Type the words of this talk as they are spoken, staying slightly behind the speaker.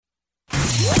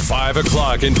5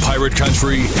 o'clock in Pirate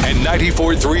Country, and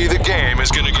 94.3 The Game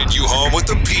is going to get you home with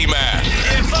the P-Man.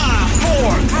 In 5,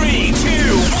 4, 3,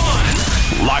 2,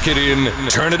 1. Lock it in,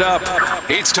 turn it up.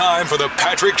 It's time for the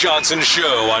Patrick Johnson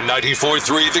Show on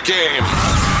 94.3 The Game.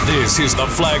 This is the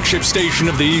flagship station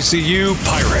of the ECU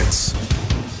Pirates.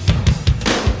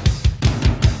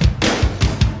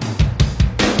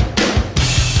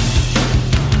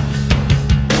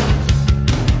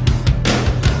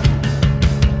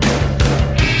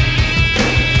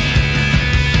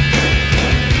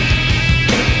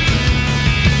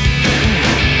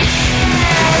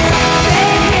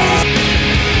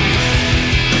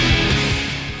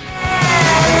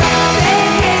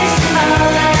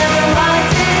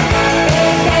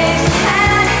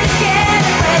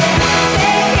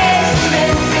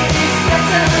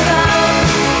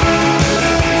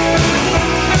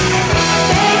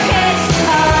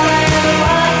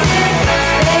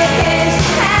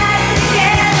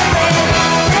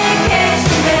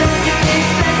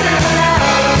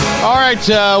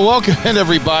 Welcome in,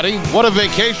 everybody. What a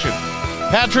vacation.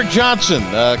 Patrick Johnson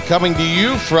coming to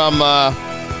you from our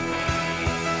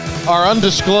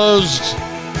undisclosed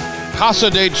Casa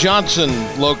de Johnson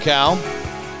locale,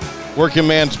 Working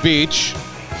Man's Beach.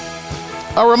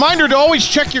 A reminder to always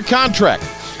check your contract.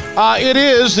 It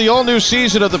is the all-new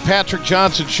season of the Patrick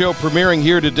Johnson Show premiering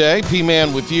here today.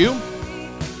 P-Man with you.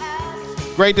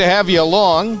 Great to have you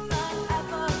along.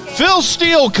 Phil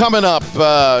Steele coming up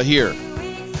here.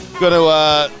 Going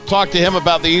to talk to him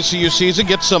about the ECU season,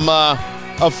 get some of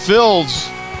Phil's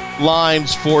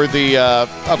lines for the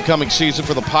upcoming season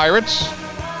for the Pirates.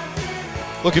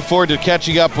 Looking forward to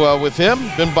catching up with him.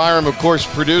 Ben Byram, of course,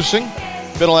 producing.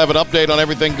 Ben will have an update on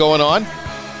everything going on.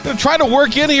 Going to try to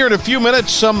work in here in a few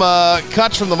minutes some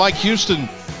cuts from the Mike Houston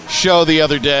show the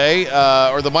other day,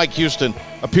 or the Mike Houston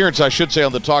appearance, I should say,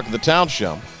 on the Talk of the Town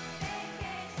show.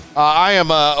 I am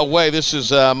away. This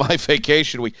is my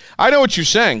vacation week. I know what you're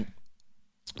saying,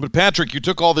 but Patrick, you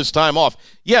took all this time off.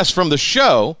 Yes, from the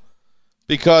show,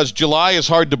 because July is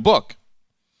hard to book,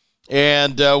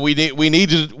 and we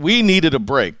needed a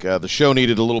break. The show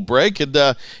needed a little break, and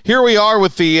here we are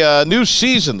with the new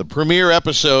season, the premiere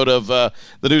episode of the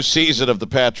new season of the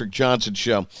Patrick Johnson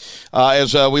Show.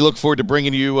 As we look forward to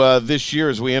bringing you this year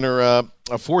as we enter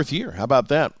a fourth year. How about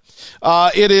that?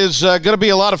 It is going to be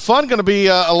a lot of fun, going to be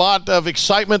a lot of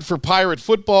excitement for Pirate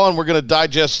football, and we're going to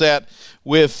digest that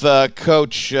with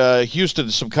Coach Houston,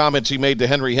 some comments he made to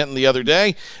Henry Hinton the other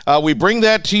day. We bring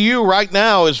that to you right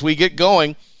now as we get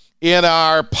going in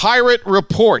our Pirate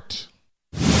Report.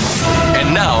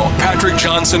 And now, Patrick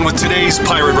Johnson with today's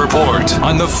Pirate Report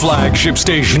on the flagship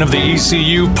station of the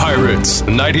ECU Pirates,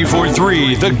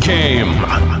 94.3 The Game.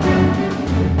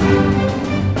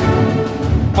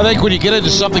 I think when you get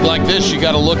into something like this, you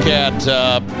got to look at,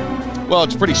 well,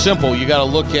 it's pretty simple. You got to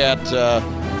look at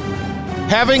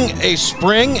having a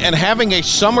spring and having a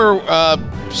summer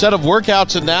set of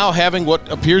workouts, and now having what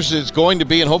appears is going to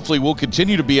be, and hopefully will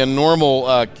continue to be, a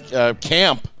normal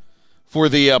camp for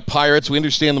the Pirates. We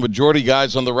understand the majority of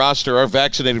guys on the roster are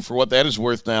vaccinated, for what that is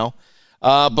worth now.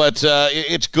 But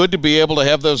it's good to be able to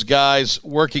have those guys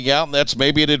working out, and that's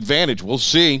maybe an advantage. We'll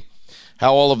see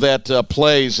how all of that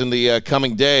plays in the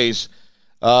coming days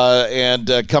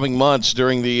and coming months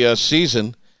during the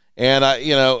season. And,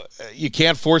 you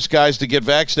can't force guys to get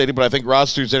vaccinated, but I think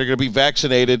rosters that are going to be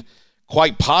vaccinated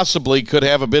quite possibly could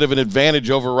have a bit of an advantage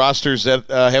over rosters that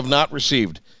have not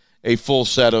received a full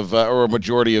set of or a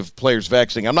majority of players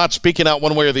vaccinating. I'm not speaking out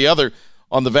one way or the other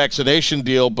on the vaccination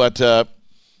deal, but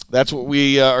that's what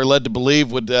we are led to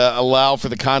believe would allow for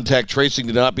the contact tracing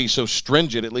to not be so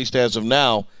stringent, at least as of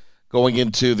now, going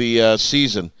into the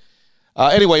season.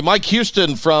 Anyway, Mike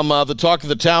Houston from the Talk of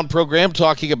the Town program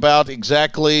talking about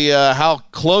exactly how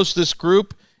close this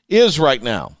group is right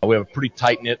now. We have a pretty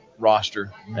tight-knit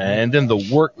roster, and then the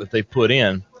work that they put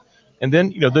in, and then,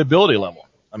 the ability level.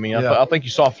 I mean, I think you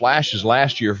saw flashes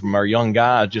last year from our young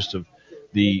guys, just of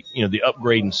the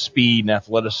upgrade in speed and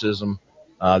athleticism,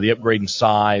 the upgrade in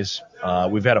size.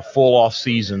 We've had a full off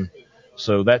season,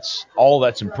 so that's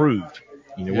improved.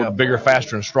 We're bigger,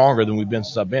 faster, and stronger than we've been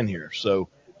since I've been here. So,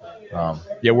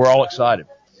 we're all excited.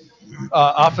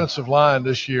 Offensive line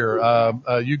this year,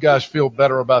 you guys feel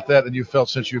better about that than you felt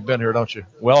since you've been here, don't you?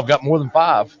 Well, I've got more than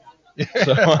 5.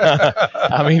 So,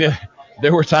 I mean,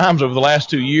 there were times over the last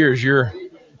 2 years you're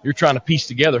trying to piece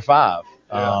together 5.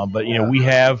 But, we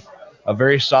have a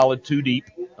very solid 2 deep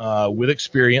with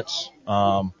experience.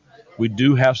 We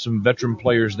do have some veteran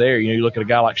players there. You look at a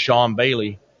guy like Sean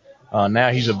Bailey.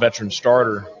 Now he's a veteran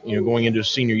starter, going into his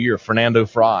senior year. Fernando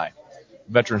Fry,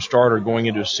 veteran starter going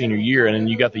into his senior year. And then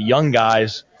you got the young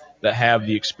guys that have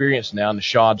the experience now.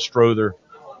 Nashad Strother,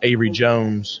 Avery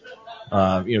Jones,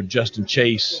 Justin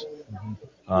Chase.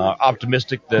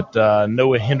 Optimistic that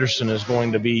Noah Henderson is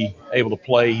going to be able to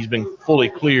play. He's been fully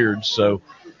cleared, so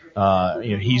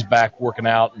he's back working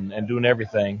out and doing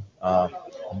everything.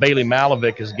 Bailey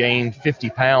Malovic has gained 50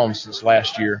 pounds since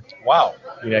last year. Wow.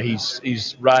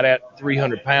 He's right at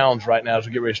 300 pounds right now as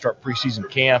we get ready to start preseason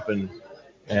camp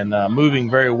and moving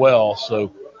very well.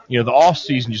 So, the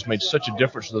offseason just made such a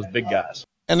difference for those big guys.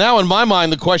 And now in my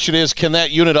mind, the question is, can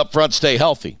that unit up front stay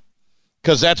healthy?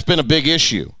 Because that's been a big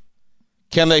issue.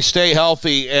 Can they stay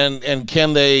healthy, and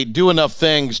can they do enough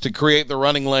things to create the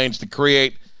running lanes, to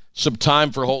create some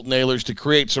time for Holton Ahlers, to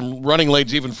create some running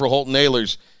lanes even for Holton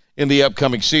Ahlers in the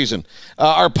upcoming season?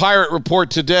 Our Pirate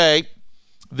Report today,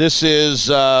 this is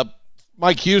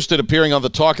Mike Houston appearing on the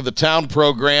Talk of the Town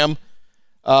program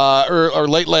or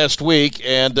late last week,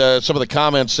 and some of the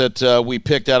comments that we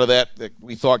picked out of that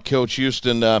we thought Coach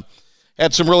Houston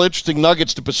had some real interesting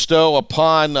nuggets to bestow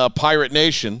upon Pirate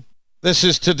Nation. This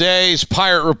is today's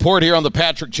Pirate Report here on the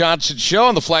Patrick Johnson Show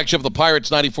on the flagship of the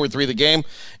Pirates, 94.3 The Game.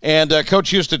 And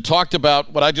Coach Houston talked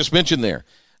about what I just mentioned there,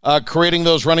 creating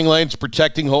those running lanes,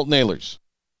 protecting Holton Ahlers.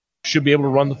 Should be able to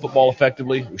run the football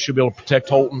effectively. We should be able to protect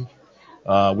Holton.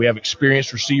 We have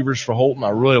experienced receivers for Holton. I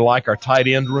really like our tight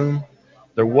end room.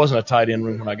 There wasn't a tight end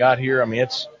room when I got here.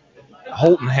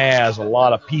 Holton has a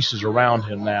lot of pieces around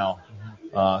him now,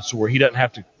 so where he doesn't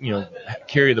have to,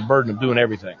 carry the burden of doing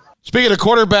everything. Speaking of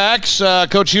quarterbacks,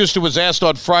 Coach Houston was asked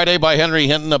on Friday by Henry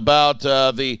Hinton about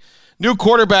the new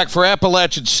quarterback for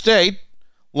Appalachian State,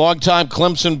 longtime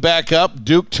Clemson backup,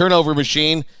 Duke turnover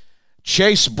machine,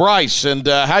 Chase Bryce, and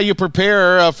how you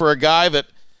prepare for a guy that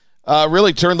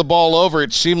really turned the ball over.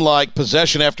 It seemed like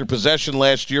possession after possession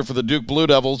last year for the Duke Blue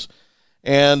Devils,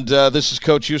 and this is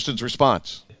Coach Houston's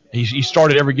response. He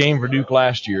started every game for Duke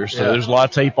last year, so there's a lot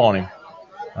of tape on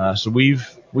him. So we've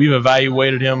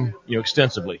evaluated him,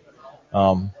 extensively.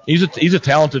 He's a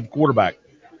talented quarterback.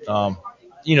 The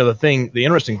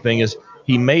interesting thing is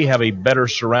he may have a better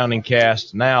surrounding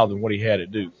cast now than what he had at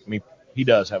Duke. He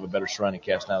does have a better surrounding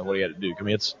cast now than what he had at Duke.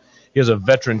 He has a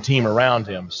veteran team around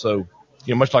him. So,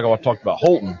 much like I talked about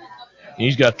Holton,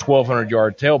 he's got a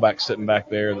 1,200-yard tailback sitting back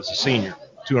there that's a senior,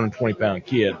 220-pound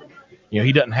kid.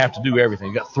 He doesn't have to do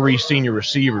everything. He's got 3 senior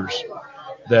receivers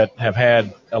that have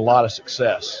had a lot of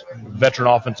success, veteran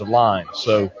offensive line.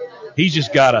 So he's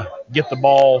just got to get the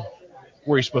ball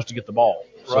where he's supposed to get the ball.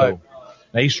 Right. So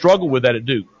now he struggled with that at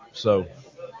Duke. So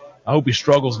I hope he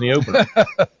struggles in the opener.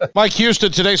 Mike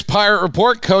Houston, today's Pirate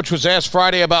Report. Coach was asked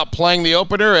Friday about playing the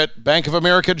opener at Bank of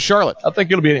America in Charlotte. I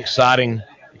think it'll be an exciting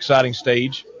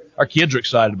stage. Our kids are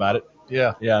excited about it.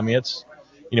 Yeah. Yeah, it's,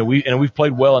 we've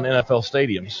played well in NFL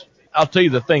stadiums. I'll tell you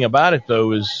the thing about it,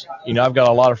 though, is, I've got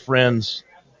a lot of friends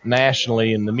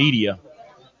nationally in the media.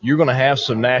 You're going to have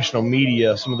some national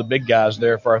media, some of the big guys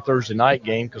there for our Thursday night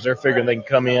game because they're figuring they can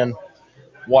come in,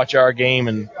 watch our game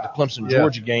and the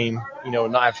Clemson-Georgia game, and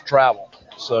not have to travel.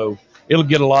 So it'll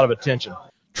get a lot of attention.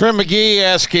 Trent McGee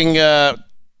asking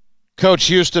Coach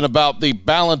Houston about the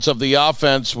balance of the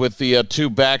offense with the 2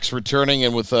 backs returning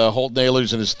and with Holton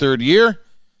Ahlers in his 3rd year.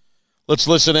 Let's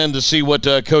listen in to see what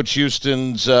Coach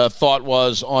Houston's thought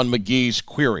was on McGee's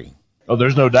query. Oh,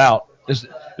 there's no doubt. This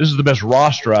is the best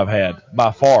roster I've had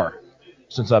by far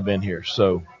since I've been here.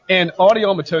 So, and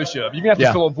Audio Matosha, you're going to have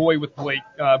to fill a void with Blake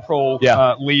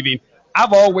Prohl leaving.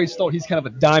 I've always thought he's kind of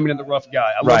a diamond in the rough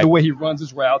guy. I love the way he runs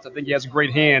his routes. I think he has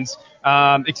great hands.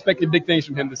 Expecting big things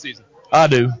from him this season. I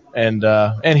do,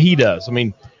 and he does.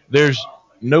 There's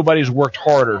nobody's worked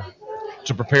harder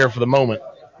to prepare for the moment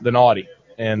than Audie.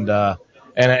 And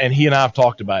he and I have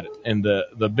talked about it. And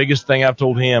the biggest thing I've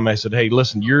told him, I said, hey,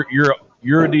 listen,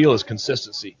 your deal is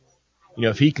consistency.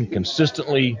 If he can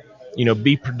consistently,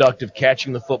 be productive,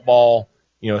 catching the football,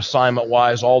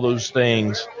 assignment-wise, all those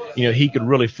things, he could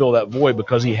really fill that void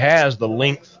because he has the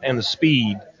length and the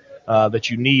speed that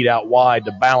you need out wide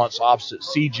to balance opposite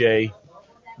CJ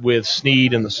with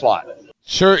Snead in the slot.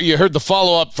 Sure, you heard the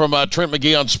follow-up from Trent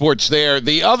McGee on Sports there.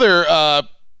 The other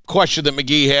question that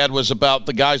McGee had was about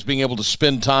the guys being able to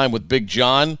spend time with Big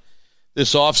John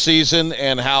this offseason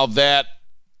and how that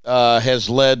has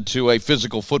led to a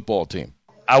physical football team.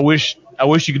 I wish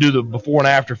you could do the before and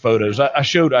after photos.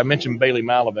 I mentioned Bailey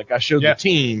Malovic. I showed the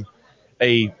team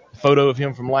a photo of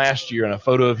him from last year and a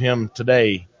photo of him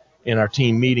today in our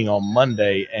team meeting on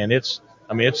Monday, and it's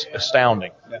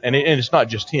astounding. Yeah. And it's not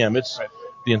just him; it's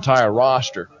the entire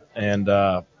roster. And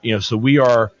so we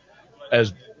are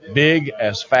as big,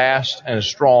 as fast, and as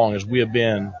strong as we have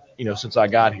been, since I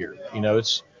got here.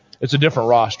 It's a different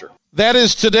roster. That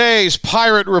is today's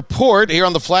Pirate Report here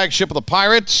on the flagship of the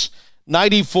Pirates,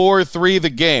 94.3 The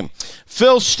Game.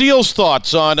 Phil Steele's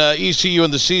thoughts on ECU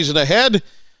and the season ahead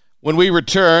when we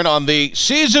return on the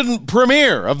season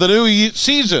premiere of the new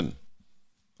season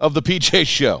of the PJ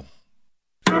Show.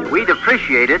 We'd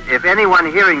appreciate it if anyone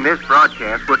hearing this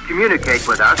broadcast would communicate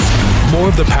with us. More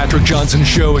of the Patrick Johnson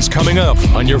Show is coming up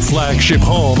on your flagship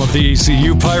home of the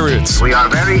ECU Pirates. We are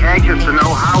very anxious to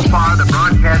know how far the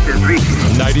broadcast is reaching.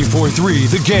 94.3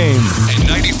 The Game and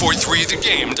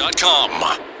 94.3thegame.com.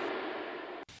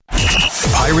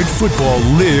 Pirate football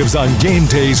lives on game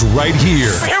days right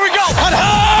here. Here we go!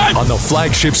 Hut! On the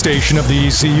flagship station of the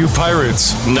ECU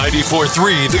Pirates.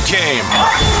 94.3 The Game.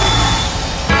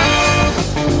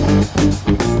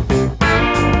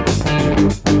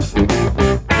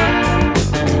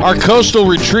 Our Coastal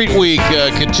Retreat Week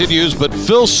continues, but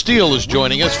Phil Steele is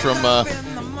joining us from,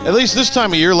 at least this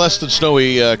time of year, less than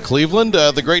snowy Cleveland.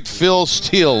 The great Phil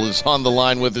Steele is on the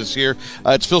line with us here.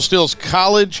 It's Phil Steele's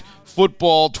College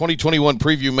Football 2021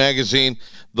 Preview Magazine,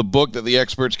 the book that the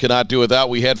experts cannot do without.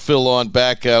 We had Phil on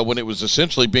back when it was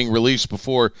essentially being released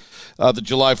before the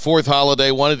July 4th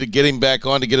holiday. Wanted to get him back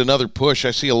on to get another push.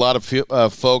 I see a lot of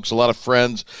folks, a lot of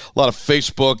friends, a lot of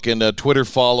Facebook and Twitter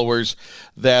followers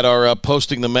that are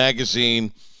posting the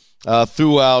magazine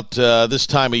throughout this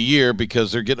time of year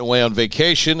because they're getting away on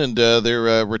vacation and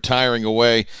they're retiring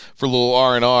away for a little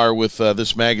R&R with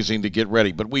this magazine to get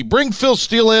ready. But we bring Phil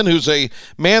Steele in, who's a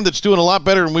man that's doing a lot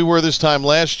better than we were this time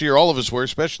last year. All of us were,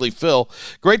 especially Phil.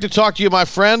 Great to talk to you, my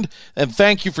friend, and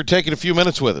thank you for taking a few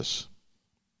minutes with us.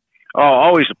 Oh,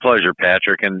 always a pleasure,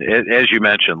 Patrick. And as you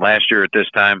mentioned, last year at this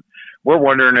time, we're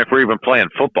wondering if we're even playing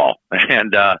football.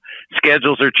 And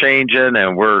schedules are changing,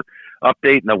 and we're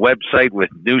updating the website with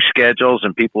new schedules,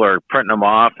 and people are printing them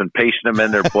off and pasting them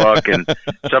in their book. And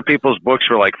some people's books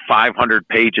were like 500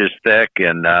 pages thick,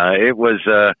 and it was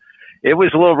a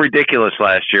little ridiculous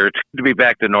last year. It's good to be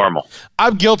back to normal.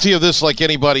 I'm guilty of this like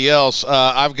anybody else.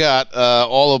 I've got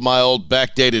all of my old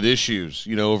backdated issues,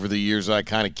 over the years I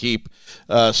kind of keep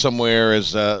somewhere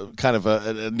as kind of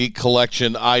a neat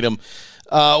collection item.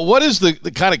 What is the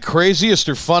kind of craziest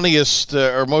or funniest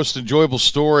or most enjoyable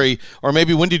story, or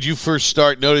maybe when did you first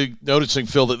start noticing,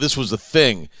 Phil, that this was a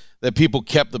thing, that people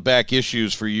kept the back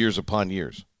issues for years upon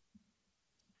years?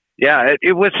 Yeah,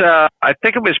 it was, I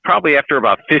think it was probably after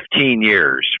about 15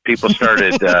 years, people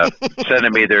started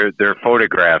sending me their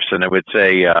photographs, and it would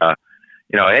say,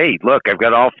 hey, look, I've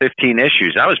got all 15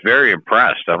 issues. I was very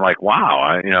impressed. I'm like,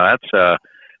 wow,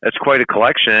 that's quite a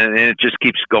collection, and it just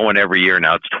keeps going every year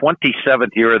now. It's 27th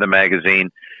year of the magazine,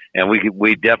 and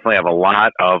we definitely have a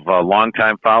lot of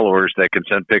longtime followers that can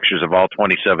send pictures of all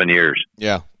 27 years.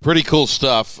 Yeah, pretty cool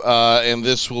stuff, and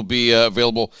this will be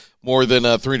available more than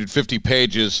 350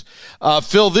 pages.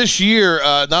 Phil, this year,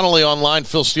 not only online,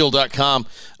 philsteele.com,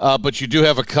 but you do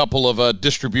have a couple of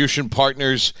distribution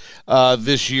partners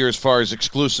this year as far as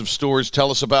exclusive stores. Tell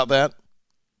us about that.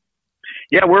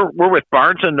 Yeah, we're with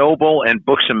Barnes & Noble and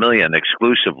Books A Million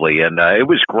exclusively, and it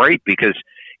was great because,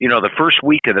 the first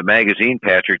week of the magazine,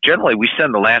 Patrick, generally we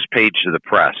send the last page to the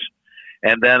press,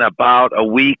 and then about a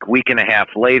week and a half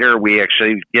later, we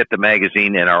actually get the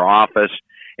magazine in our office,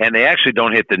 and they actually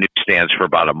don't hit the newsstands for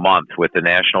about a month with the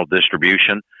national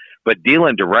distribution, but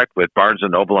dealing direct with Barnes &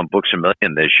 Noble and Books A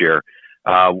Million this year,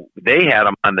 they had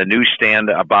them on the newsstand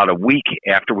about a week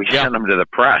after we sent them to the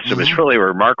press. Mm-hmm. It was really a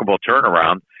remarkable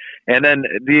turnaround. And then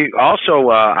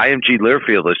IMG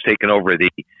Learfield has taken over the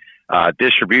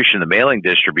distribution, the mailing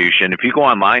distribution. If you go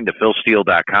online to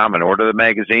philsteele.com and order the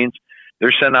magazines,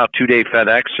 they're sent out 2-day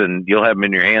FedEx, and you'll have them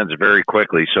in your hands very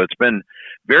quickly. So it's been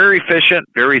very efficient,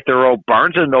 very thorough.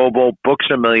 Barnes & Noble, Books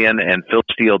A Million, and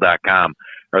philsteele.com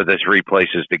are the three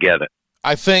places to get it.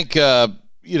 I think,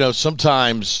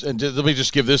 sometimes, and let me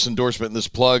just give this endorsement and this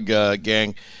plug,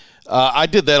 gang. I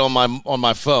did that on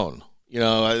my phone.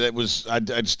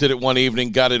 I just did it one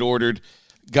evening, got it ordered,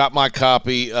 got my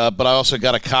copy, but I also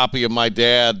got a copy of my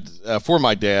dad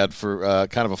for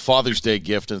kind of a Father's Day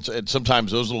gift, and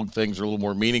sometimes those little things are a little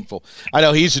more meaningful. I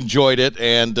know he's enjoyed it,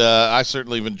 and I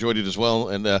certainly have enjoyed it as well,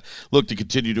 and look to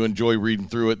continue to enjoy reading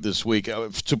through it this week.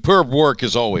 Superb work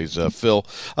as always, Phil.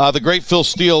 The great Phil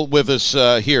Steele with us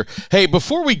here. Hey,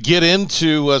 before we get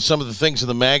into some of the things in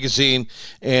the magazine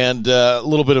and a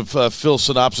little bit of Phil's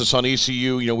synopsis on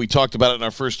ECU, we talked about it in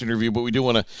our first interview, but we do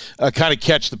want to kind of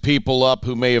catch the people up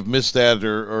who may have missed that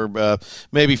or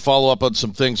maybe follow up on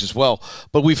some things as well.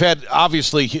 But we've had,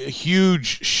 obviously, a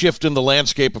huge shift in the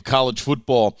landscape of college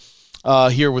football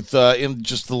here with in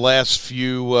just the last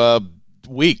few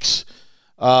weeks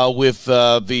with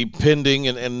the pending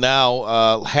and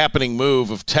now happening move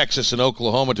of Texas and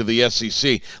Oklahoma to the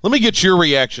SEC. Let me get your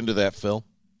reaction to that, Phil.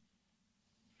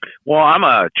 Well, I'm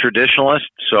a traditionalist,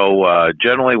 so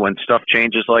generally when stuff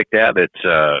changes like that,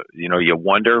 it's you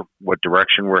wonder what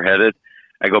direction we're headed.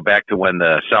 I go back to when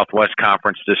the Southwest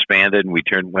Conference disbanded and we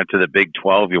went to the Big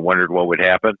 12. You wondered what would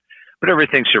happen, but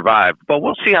everything survived. But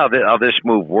we'll see how this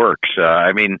move works.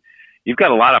 I mean, you've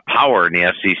got a lot of power in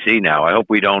the SEC now. I hope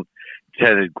we don't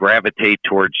tend to gravitate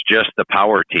towards just the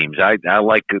power teams. I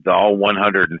like all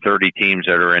 130 teams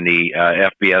that are in the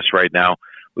FBS right now.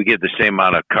 We give the same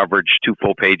amount of coverage, 2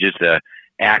 full pages to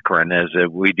Akron as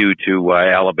we do to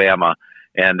Alabama.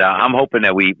 And I'm hoping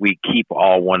that we keep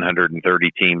all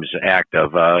 130 teams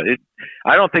active. I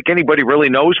don't think anybody really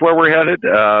knows where we're headed,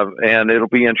 and it'll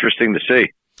be interesting to see.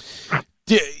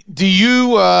 Do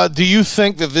you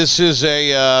think that this is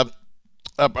a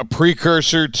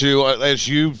precursor to, as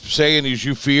you say and as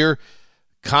you fear,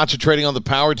 concentrating on the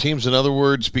power teams? In other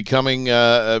words, becoming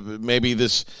maybe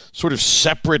this sort of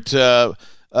separate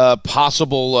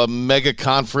possible mega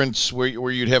conference where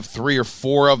you'd have 3 or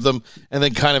 4 of them, and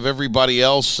then kind of everybody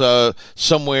else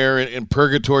somewhere in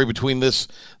purgatory between this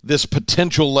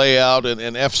potential layout and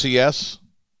FCS?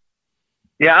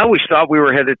 Yeah, I always thought we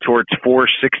were headed towards 4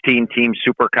 16-team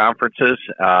super conferences,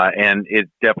 and it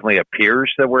definitely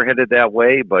appears that we're headed that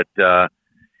way. But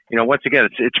once again,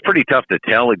 it's pretty tough to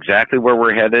tell exactly where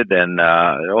we're headed, and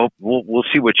we'll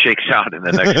see what shakes out in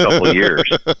the next couple of years.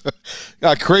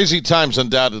 Crazy times,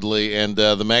 undoubtedly, and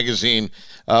the magazine,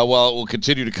 while it will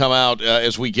continue to come out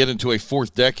as we get into a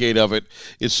 4th decade of it,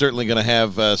 is certainly going to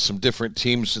have some different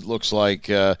teams, it looks like,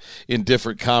 in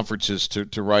different conferences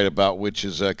to write about, which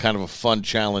is kind of a fun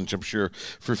challenge, I'm sure,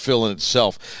 for Phil in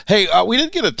itself. Hey, we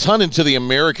didn't get a ton into the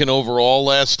American overall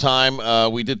last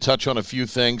time. We did touch on a few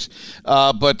things,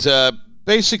 but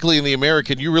basically in the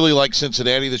American, you really like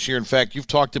Cincinnati this year. In fact, you've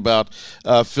talked about,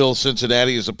 Phil,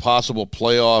 Cincinnati as a possible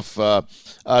playoff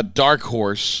dark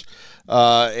horse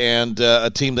and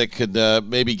a team that could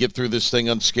maybe get through this thing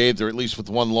unscathed, or at least with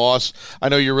 1 loss. I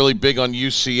know you're really big on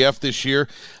UCF this year.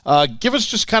 Give us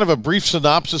just kind of a brief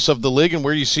synopsis of the league and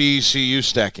where you see ECU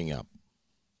stacking up.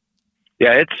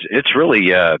 Yeah, it's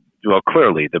really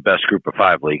clearly the best Group of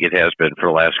 5 league. It has been for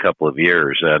the last couple of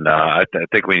years. And I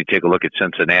think when you take a look at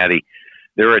Cincinnati,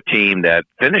 they're a team that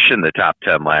finished in the top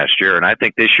 10 last year. And I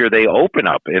think this year they open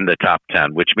up in the top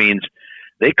 10, which means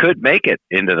they could make it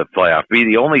into the playoff, be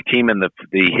the only team in the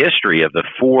history of the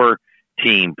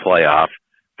 4-team playoff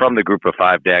from the Group of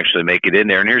 5 to actually make it in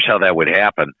there. And here's how that would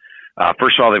happen.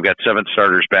 First of all, they've got 7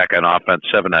 starters back on offense,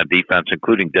 7 on defense,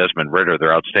 including Desmond Ridder,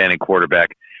 their outstanding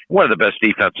quarterback. One of the best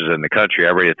defenses in the country.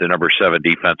 I rate it the number 7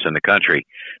 defense in the country.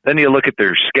 Then you look at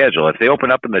their schedule. If they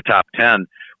open up in the top 10,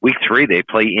 week 3, they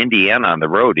play Indiana on the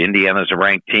road. Indiana's a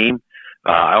ranked team.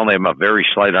 I only have a very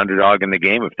slight underdog in the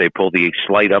game. If they pull the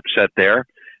slight upset there,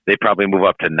 they probably move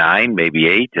up to 9, maybe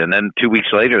 8. And then 2 weeks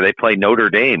later, they play Notre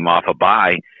Dame off a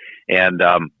bye. And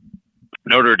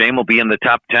Notre Dame will be in the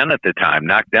top 10 at the time.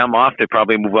 Knock them off, they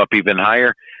probably move up even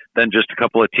higher. Then just a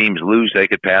couple of teams lose, they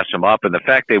could pass them up. And the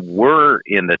fact they were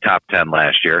in the top 10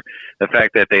 last year, the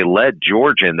fact that they led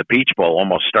Georgia in the Peach Bowl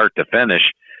almost start to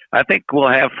finish, I think we'll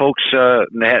have folks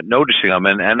noticing them.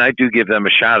 And I do give them a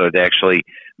shot at actually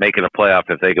making a playoff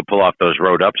if they could pull off those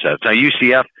road upsets. Now,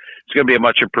 UCF is going to be a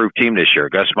much improved team this year.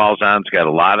 Gus Malzahn's got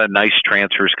a lot of nice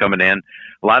transfers coming in,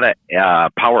 a lot of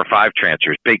Power 5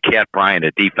 transfers. Big Cat Bryant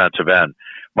at defensive end.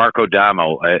 Marco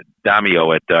Damio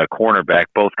at cornerback,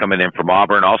 both coming in from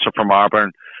Auburn. Also from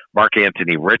Auburn, Mark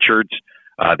Anthony Richards.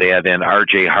 They had in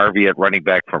R.J. Harvey at running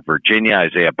back from Virginia,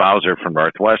 Isaiah Bowser from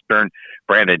Northwestern,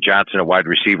 Brandon Johnson, a wide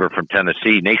receiver from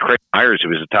Tennessee, Nate Myers, who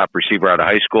was a top receiver out of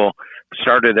high school,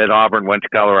 started at Auburn, went to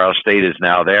Colorado State, is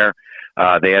now there.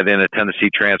 They had in a Tennessee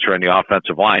transfer on the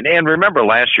offensive line. And remember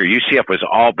last year, UCF was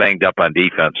all banged up on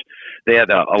defense. They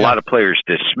had a lot of players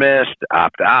dismissed,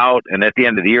 opt out, and at the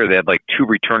end of the year, they had like 2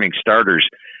 returning starters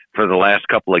for the last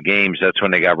couple of games. That's when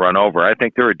they got run over. I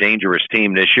think they're a dangerous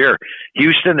team this year.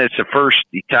 Houston, it's the first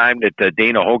time that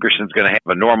Dana Holgerson's going to have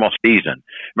a normal season.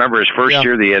 Remember his first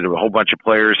year, they had a whole bunch of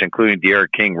players, including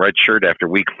De'Aaron King, redshirt after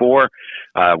week 4.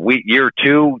 Year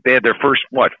 2, they had their first,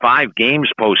 5 games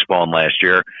postponed last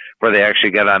year where they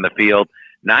actually got on the field.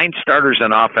 9 starters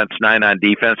on offense, 9 on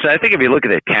defense. And I think if you look at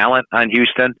the talent on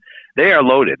Houston, they are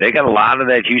loaded. They got a lot of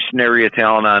that Houston area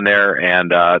talent on there,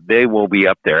 and they will be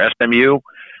up there. SMU,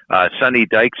 Sonny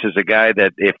Dykes is a guy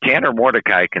that if Tanner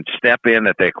Mordecai can step in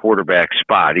at that quarterback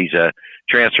spot, he's a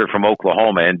transfer from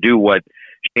Oklahoma, and do what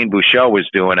Shane Buechele was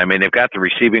doing. I mean, they've got the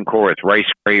receiving core with Rice,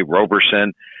 Gray,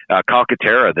 Roberson.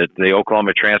 Calcaterra, the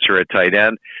Oklahoma transfer at tight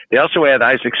end. They also had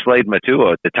Isaac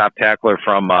Slade-Matua, the top tackler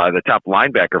from the top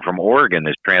linebacker from Oregon,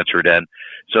 is transferred in.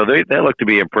 So they look to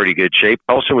be in pretty good shape.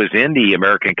 Also was in the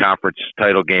American Conference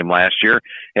title game last year,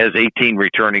 has 18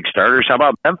 returning starters. How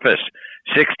about Memphis?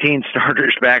 16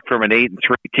 starters back from an 8-3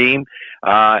 team.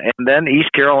 And then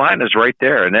East Carolina's right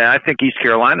there. And I think East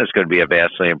Carolina is going to be a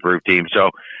vastly improved team. So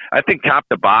I think top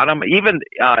to bottom, even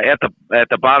at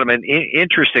the bottom, and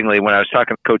interestingly, when I was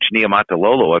talking to Coach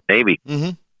Niumatalolo of Navy,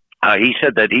 he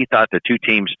said that he thought the two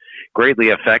teams greatly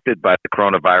affected by the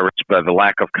coronavirus, by the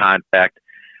lack of contact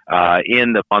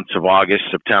in the months of August,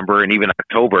 September, and even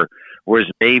October, was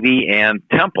Navy and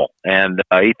Temple. And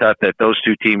he thought that those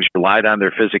two teams relied on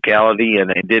their physicality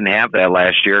and didn't have that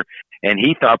last year. And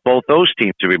he thought both those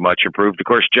teams would be much improved. Of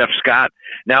course, Jeff Scott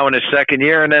now in his second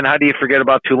year. And then how do you forget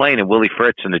about Tulane and Willie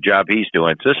Fritz and the job he's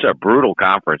doing? So this is a brutal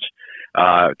conference,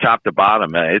 top to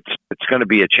bottom. It's going to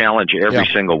be a challenge every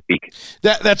single week.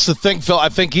 That's the thing, Phil. I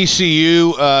think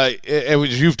ECU,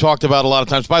 as you've talked about a lot of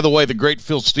times. By the way, the great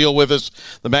Phil Steele with us.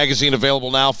 The magazine available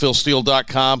now,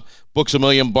 philsteele.com. Books A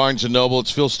Million, Barnes & Noble.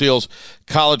 It's Phil Steele's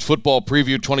College Football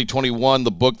Preview 2021,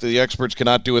 the book that the experts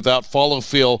cannot do without. Follow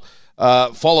Phil,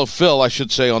 I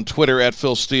should say, on Twitter at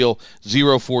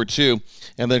PhilSteele042.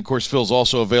 And then, of course, Phil's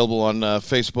also available on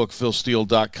Facebook,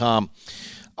 philsteele.com.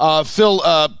 Phil,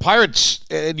 Pirates,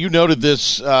 and you noted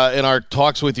this in our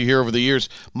talks with you here over the years,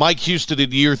 Mike Houston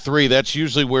in year 3, that's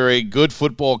usually where a good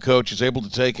football coach is able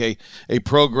to take a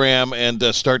program and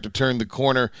start to turn the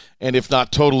corner, and if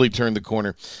not totally turn the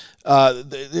corner.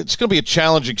 It's going to be a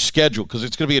challenging schedule because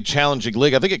it's going to be a challenging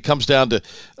league. I think it comes down to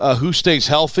who stays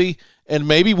healthy and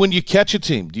maybe when you catch a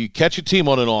team. Do you catch a team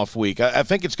on an off week? I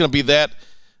think it's going to be that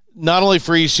not only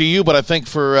for ECU, but I think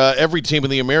for every team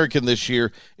in the American this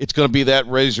year, it's going to be that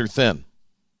razor thin.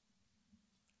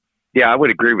 Yeah, I would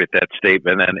agree with that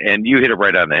statement. And you hit it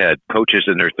right on the head. Coaches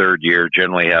in their third year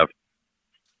generally have,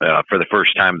 for the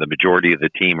first time, the majority of the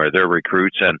team are their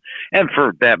recruits. And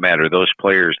for that matter, those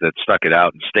players that stuck it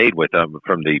out and stayed with them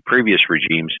from the previous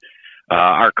regimes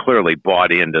are clearly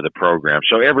bought into the program.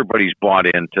 So everybody's bought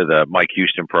into the Mike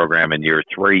Houston program in year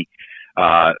 3.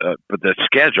 But the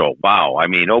schedule, wow. I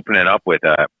mean, opening up with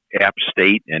App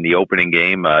State in the opening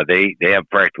game, they have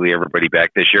practically everybody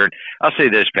back this year. And I'll say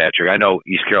this, Patrick, I know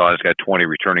East Carolina's got 20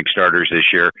 returning starters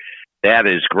this year. That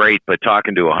is great, but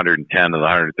talking to 110 of the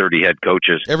 130 head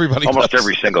coaches, almost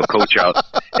every single coach out,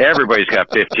 everybody's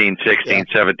got 15, 16,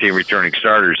 17 returning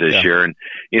starters this year. And,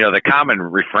 the common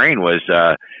refrain was,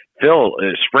 Phil,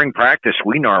 spring practice,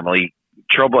 we normally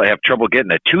have trouble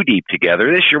getting a 2 deep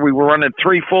together. This year we were running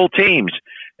 3 full teams.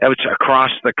 That was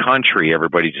across the country.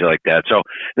 Everybody's like that. So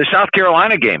the South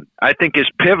Carolina game, I think, is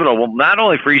pivotal. Well, not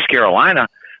only for East Carolina,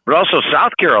 but also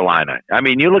South Carolina. I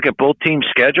mean, you look at both teams'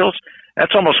 schedules.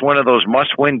 That's almost one of those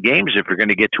must-win games if you're going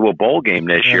to get to a bowl game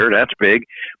this year. That's big.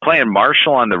 Playing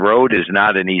Marshall on the road is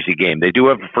not an easy game. They do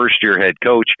have a first-year head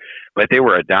coach, but they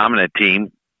were a dominant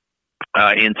team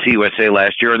in CUSA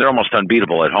last year, and they're almost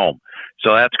unbeatable at home.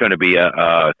 So that's going to be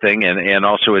a thing. And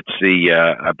also it's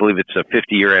I believe it's a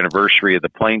 50-year anniversary of the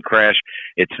plane crash.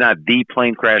 It's not the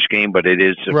plane crash game, but it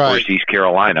is, of course, East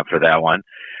Carolina for that one.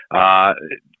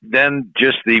 Then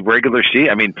just the regular season.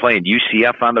 I mean, playing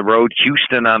UCF on the road,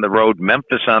 Houston on the road,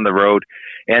 Memphis on the road.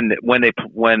 And when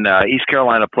East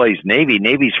Carolina plays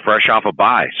Navy's fresh off a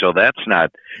bye. So that's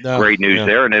not great news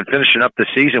there. And then finishing up the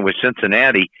season with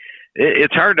Cincinnati.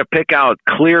 It's hard to pick out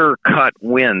clear-cut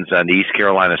wins on the East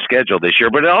Carolina schedule this year,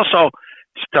 but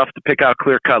it's tough to pick out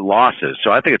clear-cut losses.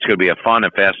 So I think it's going to be a fun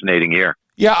and fascinating year.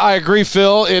 Yeah, I agree,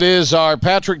 Phil. It is our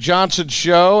Patrick Johnson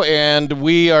show, and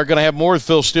we are going to have more with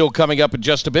Phil Steele coming up in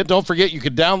just a bit. Don't forget, you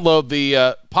can download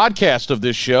the podcast of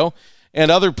this show and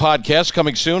other podcasts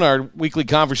coming soon, our weekly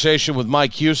conversation with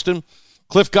Mike Houston,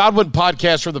 Cliff Godwin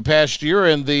podcast from the past year,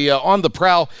 and the On the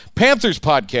Prowl Panthers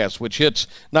podcast, which hits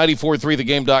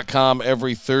 94.3thegame.com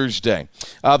every Thursday.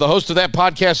 The host of that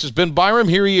podcast has been Byram.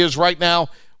 Here he is right now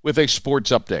with a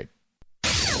sports update.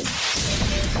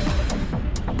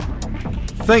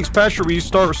 Thanks, Patrick. We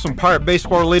start with some Pirate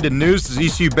baseball-related news. As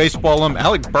ECU baseball alum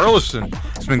Alec Burleson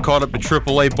has been called up to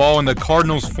AAA ball in the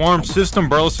Cardinals farm system.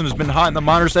 Burleson has been hot in the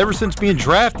minors ever since being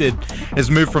drafted. Has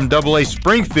moved from AA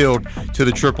Springfield to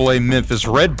the AAA Memphis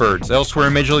Redbirds. Elsewhere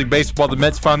in Major League Baseball, the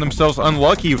Mets find themselves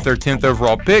unlucky with their 10th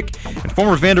overall pick. And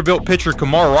former Vanderbilt pitcher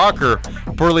Kumar Rocker,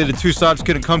 reportedly the two sides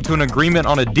couldn't come to an agreement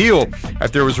on a deal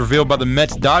after it was revealed by the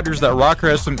Mets Dodgers that Rocker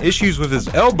has some issues with his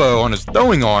elbow on his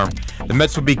throwing arm. The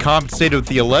Mets would be compensated with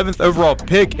the 11th overall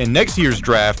pick in next year's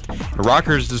draft The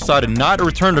Rockers decided not to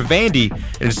return to Vandy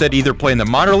and instead either play in the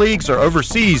minor leagues or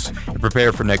overseas and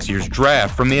prepare for next year's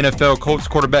draft. From the NFL, Colts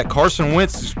quarterback Carson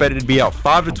Wentz is expected to be out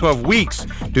 5 to 12 weeks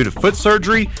due to foot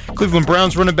surgery. Cleveland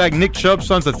Browns running back Nick Chubb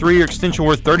signs a 3-year extension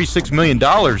worth $36 million.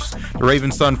 The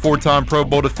Ravens signed 4-time Pro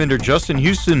Bowl defender Justin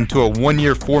Houston to a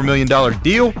 1-year, $4 million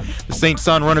deal. The Saints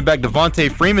signed running back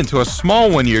Devontae Freeman to a small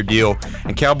 1-year deal.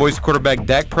 And Cowboys quarterback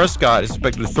Dak Prescott is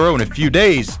expected to throw in a few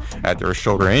days after a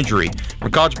shoulder injury. For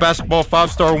college basketball,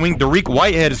 5-star wing Dariq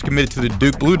Whitehead is committed to the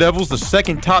Duke Blue Devils, the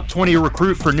second top 20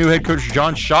 recruit for new head coach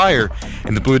Jon Scheyer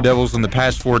and the Blue Devils in the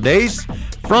past 4 days.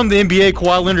 From the NBA,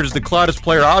 Kawhi Leonard is the cloudest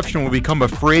player option, will become a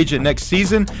free agent next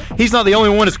season. He's not the only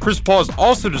one, as Chris Paul has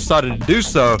also decided to do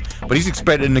so, but he's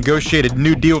expected to negotiate a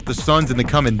new deal with the Suns in the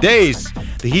coming days.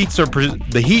 The Heat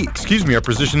are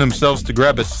positioning themselves to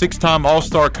grab a 6-time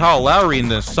All-Star Kyle Lowry in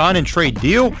the sign-and-trade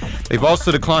deal. They've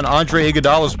also declined Andre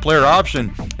Iguodala's player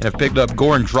option and have picked up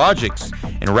Goran Dragic.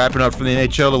 And wrapping up from the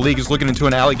NHL, the league is looking into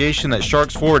an allegation that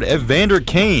Sharks forward Evander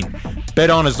Kane bet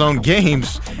on his own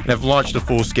games and have launched a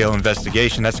full-scale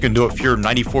investigation. That's going to do it for your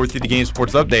 94 through the Game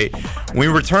Sports Update. When we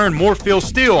return, more Phil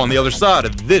Steele on the other side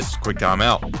of this quick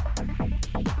timeout.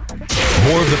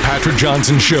 More of the Patrick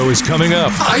Johnson Show is coming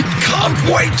up. I can't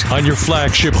wait. On your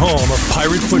flagship home of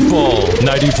Pirate Football,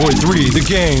 94.3 The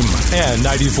Game and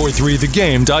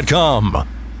 94.3thegame.com.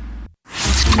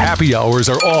 Happy hours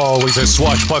are always a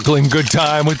swashbuckling good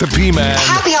time with the P-Man.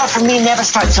 Happy hour for me never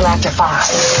starts till after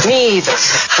 5. Me either.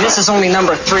 And this is only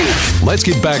number 3. Let's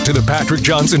get back to the Patrick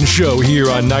Johnson Show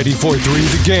here on 94.3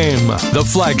 The Game, the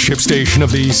flagship station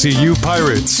of the ECU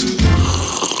Pirates.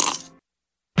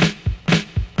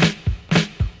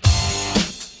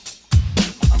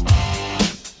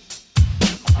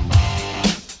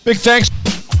 Big thanks.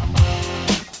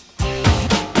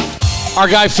 Our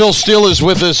guy Phil Steele is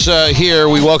with us here.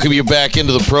 We welcome you back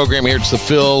into the program here. It's the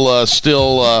Phil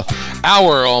Steele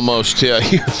hour almost here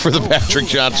for the Patrick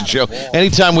Johnson Show.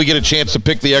 Anytime we get a chance to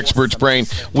pick the expert's brain,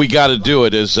 we got to do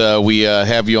it as we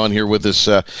have you on here with us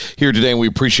here today, and we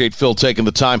appreciate Phil taking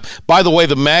the time. By the way,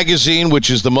 the magazine, which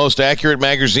is the most accurate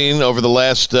magazine over the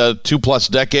last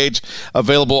 2+ decades,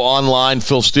 available online,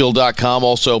 philsteele.com.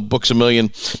 Also, Books A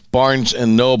Million, Barnes &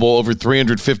 Noble, over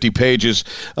 350 pages,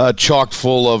 chock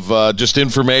full of just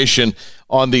information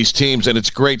on these teams, and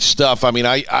it's great stuff. I mean,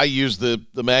 I use the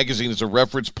magazine as a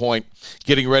reference point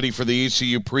getting ready for the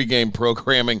ECU pregame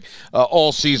programming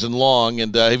all season long,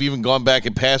 and have even gone back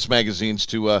in past magazines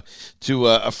to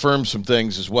affirm some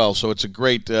things as well. So it's a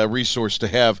great resource to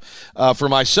have for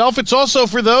myself. It's also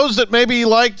for those that maybe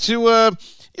like to,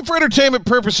 for entertainment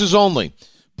purposes only,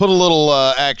 put a little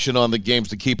action on the games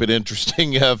to keep it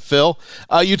interesting. Phil,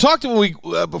 you talked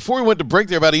before we went to break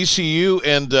there about ECU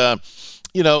and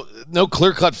no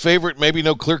clear-cut favorite, maybe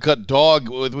no clear-cut dog,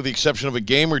 with the exception of a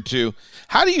game or two.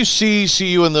 How do you see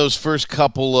ECU in those first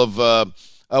couple of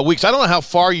weeks? I don't know how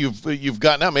far you've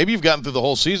gotten out. Maybe you've gotten through the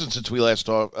whole season since we last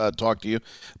talked to you.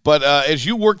 But as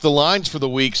you work the lines for the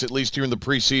weeks, at least here in the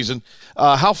preseason,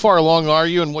 how far along are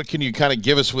you, and what can you kind of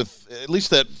give us with at least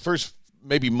that first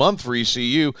maybe month for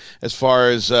ECU as far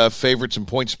as favorites and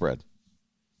point spread?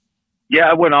 Yeah,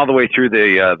 I went all the way through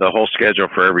the whole schedule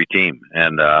for every team,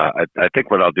 and I think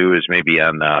what I'll do is maybe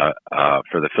on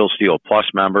for the Phil Steele Plus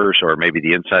members, or maybe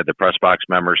the Inside the Press Box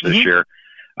members this year,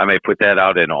 I may put that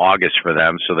out in August for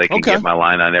them so they can get my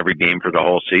line on every game for the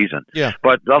whole season. Yeah.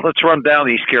 But let's run down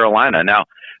East Carolina. Now,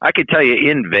 I can tell you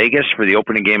in Vegas for the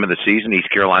opening game of the season, East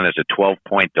Carolina is a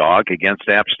 12-point dog against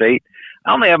App State.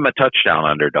 I only have them a touchdown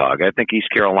underdog. I think East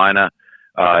Carolina,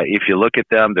 if you look at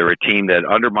them, they're a team that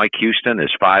under Mike Houston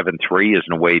is 5-3 as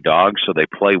an away dog, so they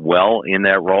play well in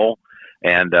that role,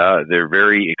 and they're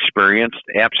very experienced.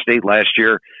 App State last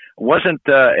year wasn't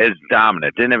as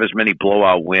dominant, didn't have as many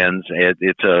blowout wins.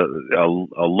 It's a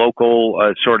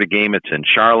local sort of game. It's in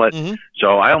Charlotte,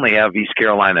 so I only have East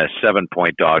Carolina a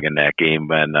 7-point dog in that game,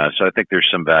 and so I think there's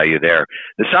some value there.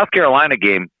 The South Carolina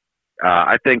game,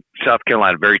 I think South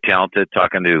Carolina very talented.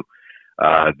 Talking to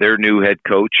their new head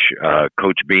coach,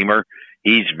 Coach Beamer,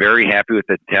 he's very happy with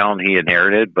the talent he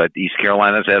inherited, but East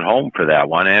Carolina's at home for that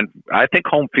one. And I think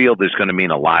home field is going to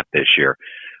mean a lot this year.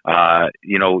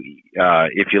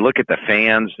 If you look at the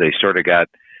fans, they sort of got,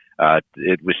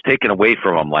 it was taken away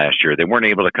from them last year. They weren't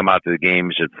able to come out to the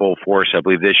games at full force. I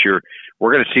believe this year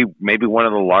we're going to see maybe one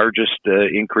of the largest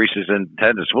increases in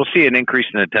attendance. We'll see an increase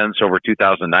in attendance over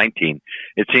 2019.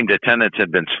 It seemed attendance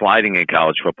had been sliding in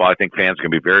college football. I think fans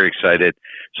can be very excited.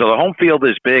 So the home field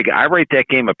is big. I rate that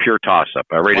game a pure toss-up.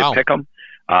 I rate it pick 'em.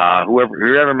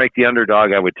 Whoever make the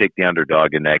underdog, I would take the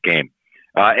underdog in that game.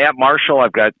 At Marshall,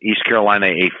 I've got East Carolina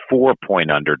a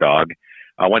 4-point underdog.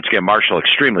 Once again, Marshall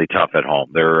extremely tough at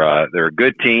home. They're a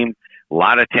good team, a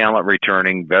lot of talent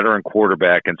returning, veteran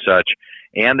quarterback and such,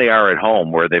 and they are at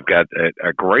home where they've got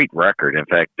a great record. In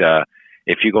fact,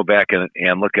 if you go back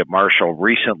and look at Marshall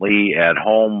recently at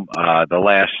home, the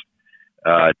last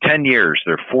 10 years,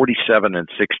 they're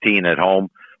 47-16 at home.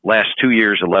 Last 2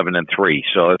 years, 11-3.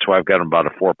 So that's why I've got them about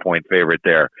a 4-point favorite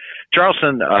there.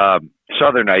 Charleston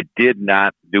Southern, I did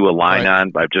not do a line on,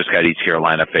 but I've just got East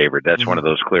Carolina favored. That's one of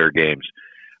those clear games.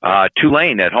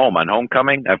 Tulane at home on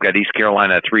homecoming, I've got East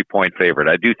Carolina a 3-point favorite.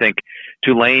 I do think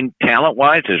Tulane,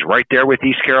 talent-wise, is right there with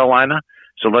East Carolina.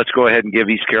 So let's go ahead and give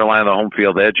East Carolina the home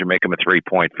field edge and make them a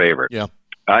 3-point favorite. Yeah.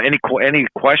 Any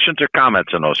questions or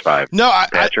comments on those five? No,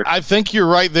 I think you're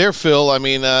right there, Phil. I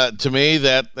mean, to me,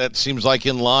 that seems like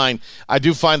in line. I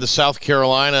do find the South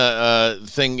Carolina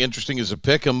thing interesting as a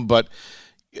pick 'em, but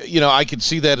I could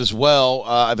see that as well.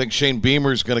 I think Shane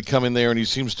Beamer is going to come in there, and he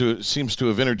seems to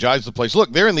have energized the place.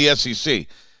 Look, they're in the SEC.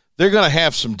 They're going to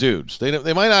have some dudes. They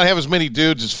might not have as many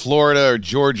dudes as Florida or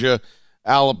Georgia,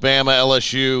 Alabama,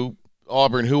 LSU,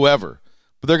 Auburn, whoever.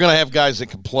 But they're going to have guys that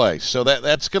can play. So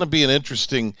that's going to be an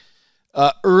interesting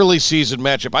early season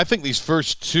matchup. I think these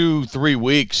first 2-3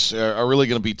 weeks are really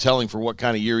going to be telling for what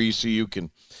kind of year ECU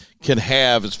can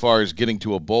have as far as getting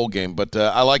to a bowl game. But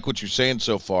I like what you're saying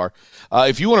so far.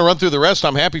 If you want to run through the rest,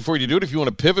 I'm happy for you to do it. If you want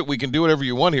to pivot, we can do whatever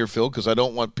you want here, Phil, because I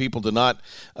don't want people to not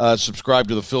subscribe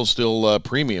to the Phil Still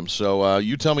Premium. So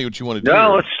you tell me what you want to do.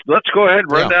 No, let's go ahead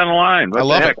and run down the line. What I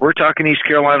love the heck? it. We're talking East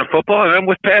Carolina football, and I'm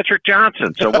with Patrick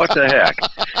Johnson. So what the heck?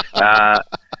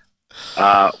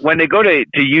 When they go to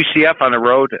UCF on the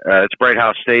road, it's Bright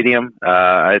House Stadium.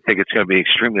 I think it's going to be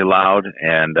extremely loud,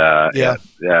 and I've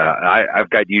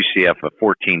got UCF a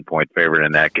 14-point favorite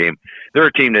in that game. They're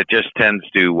a team that just tends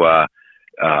to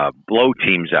blow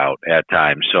teams out at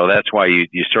times, so that's why you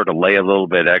sort of lay a little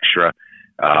bit extra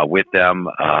with them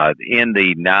in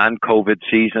the non-COVID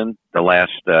season. The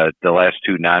last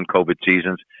two non-COVID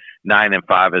seasons,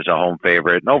 9-5 is a home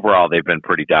favorite, and overall they've been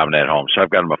pretty dominant at home. So I've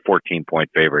got them a 14-point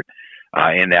favorite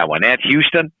in that one. At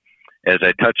Houston, as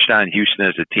I touched on, Houston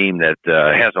is a team that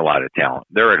has a lot of talent.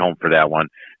 They're at home for that one.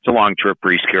 It's a long trip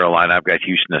for East Carolina. I've got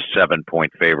Houston a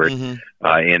 7-point favorite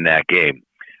in that game.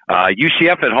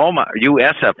 UCF at home,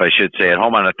 USF, I should say, at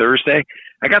home on a Thursday.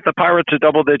 I got the Pirates a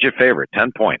double-digit favorite,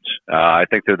 10 points. I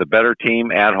think they're the better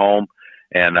team at home.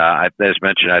 And as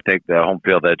mentioned, I think the home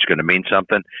field edge is going to mean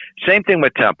something. Same thing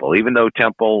with Temple. Even though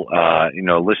Temple,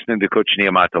 listening to Coach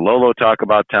Niumatalolo talk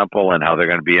about Temple and how they're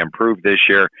going to be improved this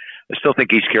year, I still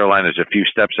think East Carolina is a few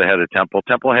steps ahead of Temple.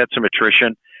 Temple had some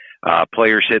attrition,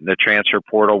 players hitting the transfer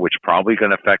portal, which probably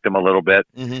going to affect them a little bit.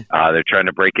 They're trying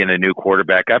to break in a new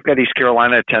quarterback. I've got East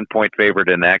Carolina a 10-point favorite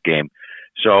in that game.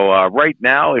 So right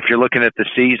now, if you're looking at the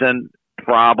season,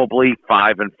 probably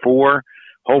 5-4.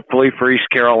 Hopefully for East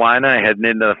Carolina, heading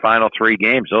into the final 3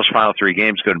 games. Those final 3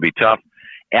 games are going to be tough.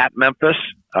 At Memphis,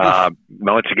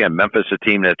 once again, Memphis, a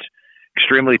team that's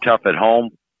extremely tough at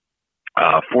home.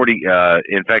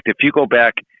 In fact, if you go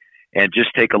back and just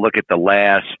take a look at the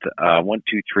last 1,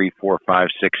 2, 3, 4, 5,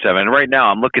 6, 7. Right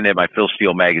now, I'm looking at my Phil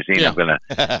Steele magazine. Yeah. I'm going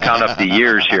to count up the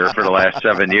years here for the last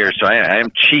 7 years. So I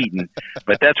am cheating,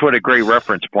 but that's what a great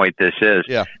reference point this is.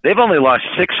 Yeah. They've only lost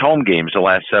 6 home games the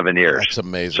last 7 years. That's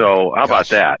amazing. So how about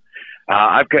that?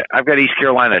 I've got East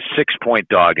Carolina a 6-point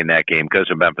dog in that game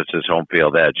because of Memphis's home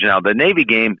field edge. Now the Navy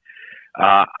game,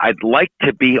 I'd like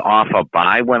to be off a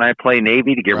bye when I play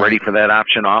Navy to get ready for that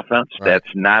option offense. That's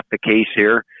not the case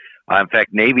here. In fact,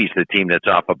 Navy's the team that's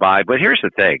off a bye. But here's the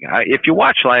thing. If you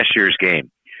watch last year's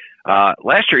game,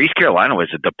 last year East Carolina was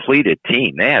a depleted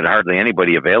team. They had hardly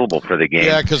anybody available for the game.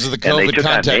 Yeah, because of the COVID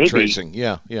contact tracing.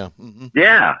 Yeah. Mm-hmm.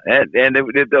 Yeah, and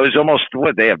it was almost,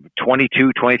 they have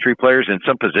 22, 23 players in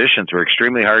some positions were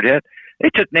extremely hard hit. They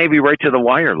took Navy right to the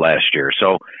wire last year.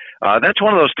 So that's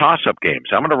one of those toss-up games.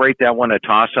 I'm going to rate that one a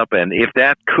toss-up, and if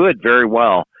that could very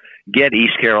well get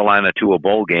East Carolina to a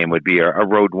bowl game, would be a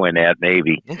road win at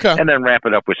Navy. Okay. And then wrap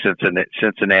it up with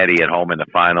Cincinnati at home in the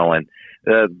final. And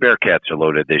the Bearcats are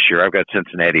loaded this year. I've got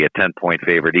Cincinnati a 10-point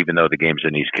favorite, even though the game's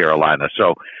in East Carolina.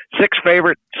 So 6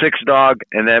 favorite, 6 dog,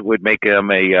 and that would make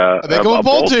them a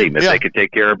bowl team if they could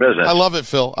take care of business. I love it,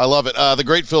 Phil. I love it. The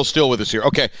great Phil Still with us here.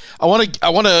 Okay, I want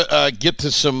to get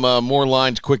to some more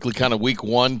lines quickly, kind of week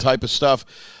 1 type of stuff.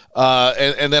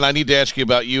 And then I need to ask you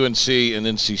about UNC and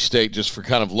NC State just for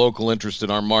kind of local interest in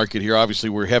our market here. Obviously,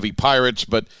 we're heavy Pirates,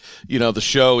 but, the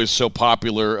show is so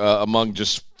popular among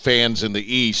just fans in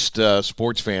the East,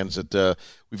 sports fans, that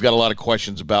we've got a lot of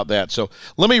questions about that. So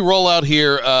let me roll out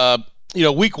here.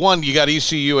 Week 1, you got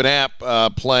ECU and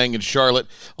App playing in Charlotte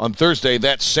on Thursday.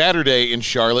 That Saturday in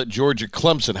Charlotte, Georgia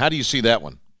Clemson. How do you see that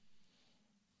one?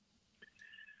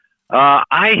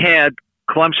 I had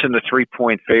Clemson the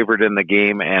 3-point favorite in the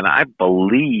game, and I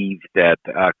believe that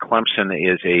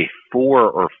Clemson is a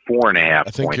 4 or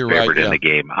 4.5 point favorite in the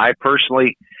game.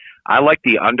 I like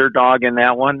the underdog in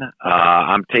that one.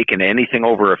 I'm taking anything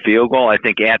over a field goal. I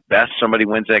think at best somebody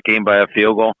wins that game by a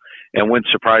field goal, and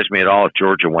wouldn't surprise me at all if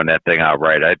Georgia won that thing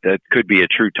outright. That could be a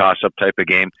true toss-up type of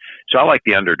game. So I like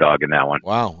the underdog in that one.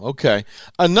 Wow, okay.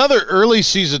 Another early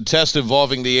season test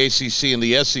involving the ACC and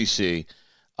the SEC,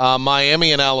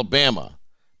 Miami and Alabama.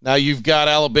 Now you've got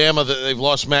Alabama, that they've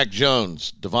lost Mac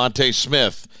Jones, Devontae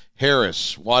Smith,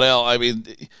 Harris, Waddell.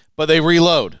 But they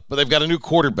reload. But they've got a new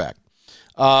quarterback.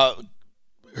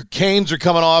 Canes are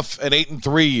coming off an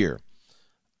 8-3 year.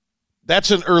 That's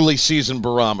an early season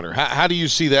barometer. How do you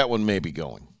see that one maybe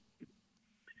going?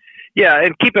 Yeah,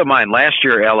 and keep in mind, last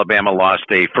year Alabama lost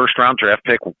a first-round draft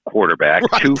pick quarterback,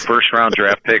 2 first-round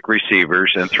draft pick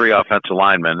receivers, and 3 offensive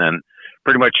linemen, and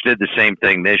pretty much did the same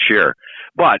thing this year.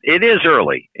 But it is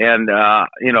early, and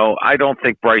I don't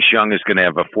think Bryce Young is going to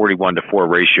have a 41-4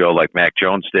 ratio like Mac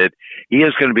Jones did. He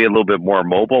is going to be a little bit more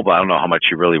mobile, but I don't know how much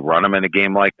you really run him in a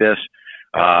game like this.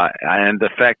 And the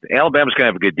fact Alabama's going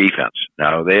to have a good defense.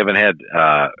 Now, they haven't had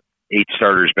 8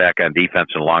 starters back on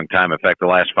defense in a long time. In fact, the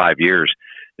last 5 years,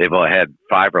 they've had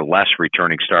 5 or less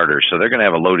returning starters. So they're going to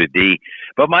have a loaded D.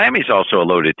 But Miami's also a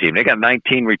loaded team. They got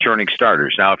 19 returning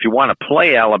starters. Now, if you want to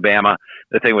play Alabama,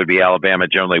 the thing would be Alabama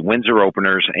generally wins their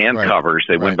openers and covers.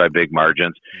 They win by big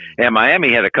margins. And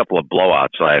Miami had a couple of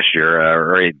blowouts last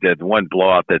year. The one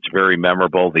blowout that's very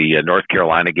memorable, the North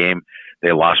Carolina game,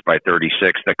 they lost by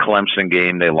 36. The Clemson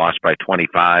game, they lost by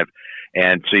 25.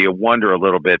 And so you wonder a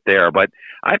little bit there. But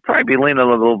I'd probably be leaning a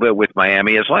little bit with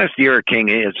Miami. As long as De'Ara King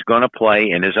is going to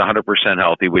play and is 100%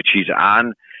 healthy, which he's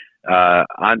on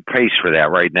pace for that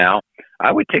right now,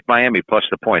 I would take Miami plus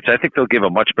the points. I think they'll give a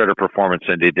much better performance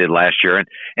than they did last year.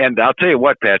 And I'll tell you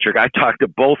what, Patrick, I talked to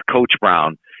both Coach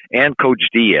Brown and Coach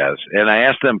Diaz, and I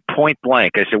asked them point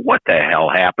blank. I said, what the hell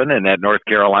happened in that North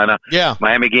Carolina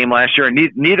Miami game last year? And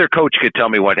neither coach could tell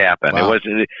me what happened. Wow. It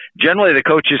was generally the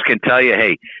coaches can tell you,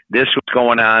 hey, this was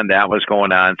going on, that was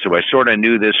going on. So I sort of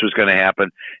knew this was going to happen.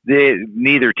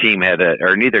 Neither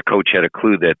coach had a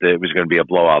clue that it was going to be a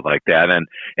blowout like that. And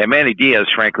Manny Diaz,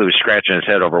 frankly, was scratching his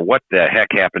head over what the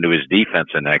heck happened to his defense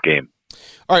in that game.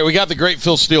 All right, we got the great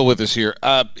Phil Steele with us here.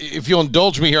 If you'll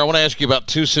indulge me here, I want to ask you about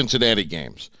 2 Cincinnati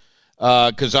games.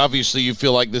 Because obviously you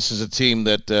feel like this is a team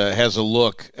that has a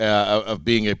look of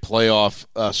being a playoff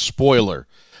spoiler,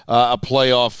 a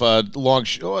playoff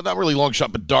not really long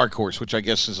shot, but dark horse, which I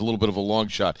guess is a little bit of a long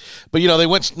shot. But, they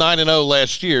went 9-0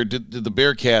 last year, did the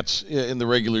Bearcats in the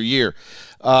regular year.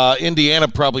 Indiana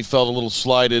probably felt a little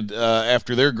slighted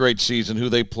after their great season, who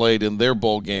they played in their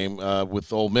bowl game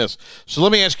with Ole Miss. So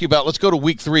let me ask you let's go to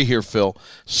week 3 here, Phil.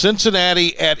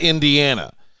 Cincinnati at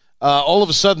Indiana. All of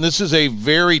a sudden, this is a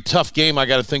very tough game, I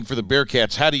got to think, for the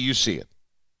Bearcats. How do you see it?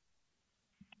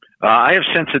 I have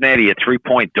Cincinnati a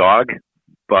 3-point dog,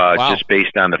 just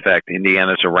based on the fact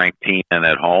Indiana's a ranked team and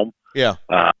at home. Yeah.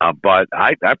 But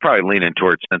I probably lean in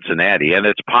towards Cincinnati, and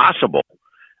it's possible,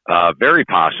 very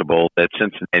possible, that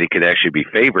Cincinnati could actually be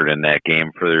favored in that game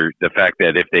for the fact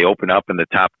that if they open up in the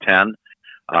top 10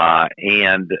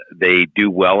 and they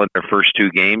do well in their first 2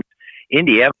 games,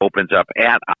 Indiana opens up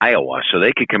at Iowa, so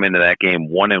they could come into that game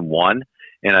 1-1,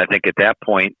 and I think at that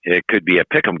point it could be a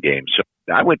pick'em game. So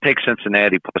I would take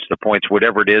Cincinnati plus the points,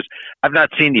 whatever it is. I've not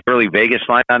seen the early Vegas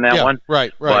line on that one,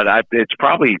 right. But it's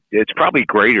probably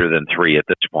greater than 3 at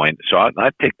this point. So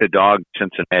I'd take the dog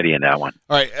Cincinnati in that one.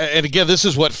 All right, and again, this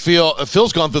is what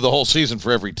Phil's gone through the whole season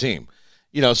for every team.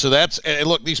 So that's – and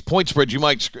look, these point spreads, you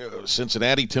might –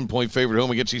 Cincinnati, 10-point favorite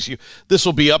home against ECU. This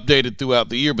will be updated throughout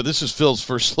the year, but this is Phil's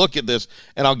first look at this,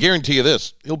 and I'll guarantee you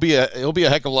this. He'll be a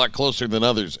heck of a lot closer than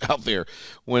others out there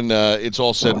when it's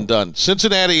all said and done.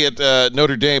 Cincinnati at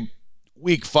Notre Dame,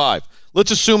 week 5.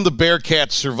 Let's assume the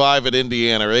Bearcats survive at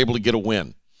Indiana, are able to get a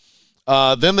win.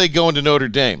 Then they go into Notre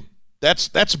Dame. That's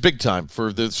big time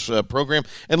for this program.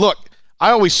 And look,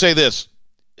 I always say this.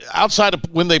 Outside of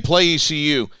when they play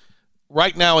ECU –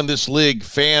 right now in this league,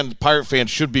 Pirate fans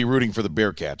should be rooting for the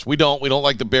Bearcats. We don't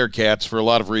like the Bearcats for a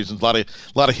lot of reasons. A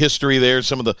lot of history there.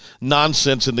 Some of the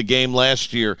nonsense in the game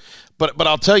last year. But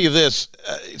I'll tell you this: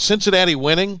 Cincinnati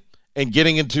winning and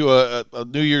getting into a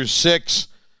New Year's 6,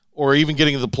 or even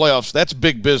getting into the playoffs, that's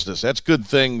big business. That's good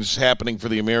things happening for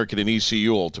the American and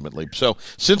ECU ultimately. So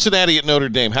Cincinnati at Notre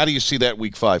Dame. How do you see that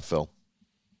week 5, Phil?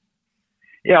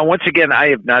 Yeah, once again, I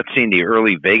have not seen the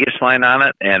early Vegas line on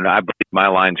it, and I believe my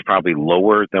line's probably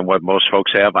lower than what most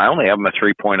folks have. I only have them a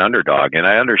 3-point underdog, and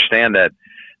I understand that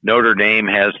Notre Dame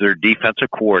has their defensive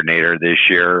coordinator this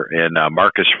year in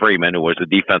Marcus Freeman, who was the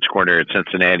defense coordinator at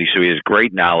Cincinnati, so he has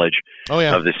great knowledge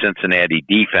of the Cincinnati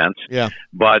defense. Yeah.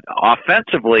 But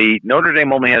offensively, Notre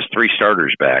Dame only has 3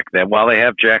 starters back. That while they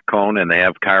have Jack Cohn and they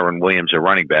have Kyron Williams, a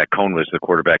running back, Cohn was the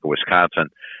quarterback of Wisconsin.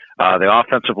 The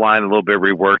offensive line a little bit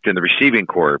reworked, and the receiving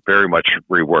core very much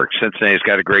reworked. Cincinnati's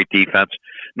got a great defense.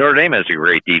 Notre Dame has a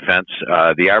great defense.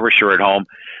 The Irish are at home.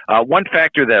 One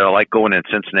factor that I like going in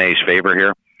Cincinnati's favor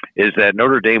here is that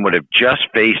Notre Dame would have just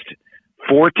faced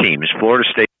 4 teams, Florida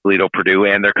State, Toledo, Purdue,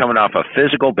 and they're coming off a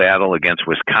physical battle against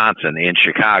Wisconsin in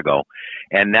Chicago.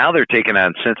 And now they're taking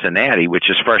on Cincinnati, which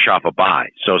is fresh off a bye.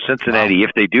 So Cincinnati,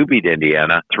 if they do beat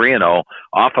Indiana, 3-0,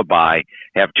 off a bye,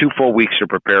 have 2 full weeks to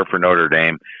prepare for Notre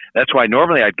Dame. That's why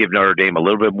normally I'd give Notre Dame a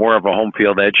little bit more of a home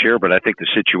field edge here, but I think the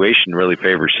situation really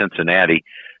favors Cincinnati.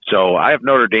 So I have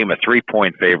Notre Dame a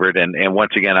 3-point favorite, and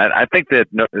once again, I think that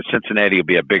Cincinnati will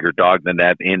be a bigger dog than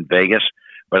that in Vegas,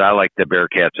 but I like the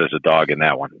Bearcats as a dog in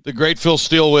that one. The great Phil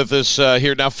Steele with us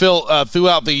here. Now, Phil,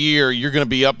 throughout the year, you're going to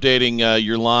be updating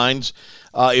your lines.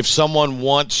 If someone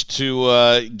wants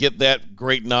to get that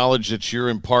great knowledge that you're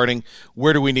imparting,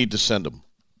 where do we need to send them?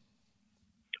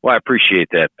 Well, I appreciate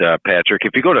that, Patrick.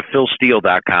 If you go to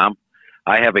philsteele.com,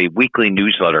 I have a weekly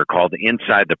newsletter called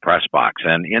Inside the Press Box.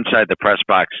 And Inside the Press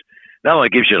Box not only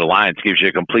gives you the lines, gives you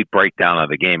a complete breakdown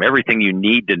of the game. Everything you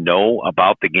need to know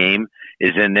about the game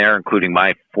is in there, including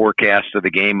my forecast of the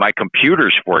game, my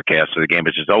computer's forecast of the game,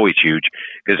 which is always huge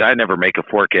because I never make a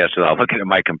forecast without looking at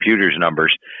my computer's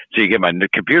numbers. So you get my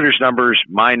computer's numbers,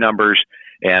 my numbers,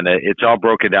 and it's all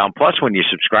broken down. Plus, when you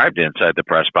subscribe to Inside the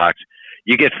Press Box,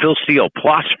 you get Phil Steele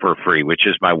Plus for free, which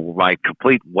is my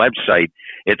complete website.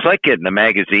 It's like getting a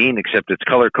magazine, except it's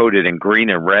color-coded in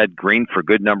green and red, green for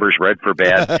good numbers, red for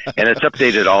bad, and it's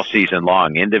updated all season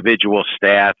long. Individual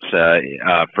stats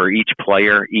for each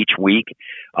player each week,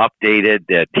 updated.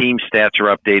 Team stats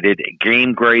are updated.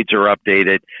 Game grades are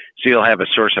updated. So you'll have a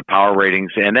source of power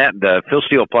ratings. And the Phil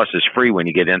Steele Plus is free when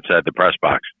you get Inside the Press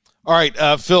Box. All right,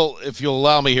 Phil, if you'll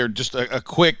allow me here, just a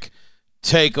quick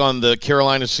take on the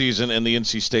Carolina season and the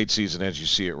NC State season as you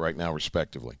see it right now,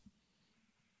 respectively.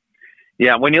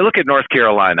 Yeah, when you look at North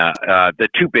Carolina, the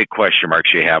 2 big question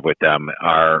marks you have with them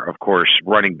are, of course,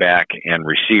 running back and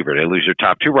receiver. They lose their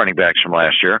top 2 running backs from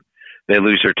last year. They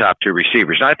lose their top 2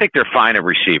 receivers. And I think they're fine at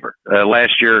receiver.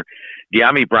 Last year,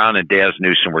 De'Ami Brown and Daz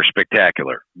Newsome were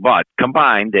spectacular. But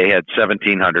combined, they had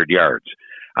 1,700 yards.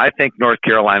 I think North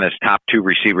Carolina's top 2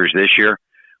 receivers this year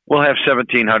will have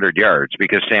 1,700 yards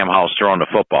because Sam Howell's throwing the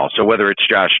football. So whether it's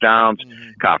Josh Downs,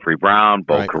 Khafre Brown,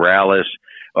 Bo Corrales,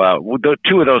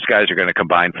 2 of those guys are going to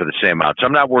combine for the same amount. So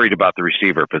I'm not worried about the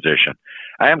receiver position.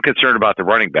 I am concerned about the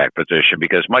running back position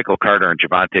because Michael Carter and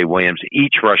Javonte Williams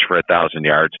each rush for 1,000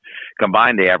 yards.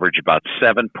 Combined, they average about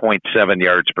 7.7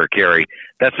 yards per carry.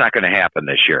 That's not going to happen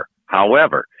this year.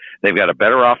 However, they've got a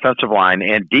better offensive line,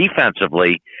 and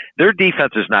defensively, their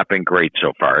defense has not been great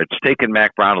so far. It's taken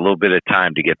Mack Brown a little bit of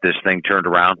time to get this thing turned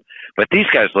around, but these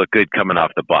guys look good coming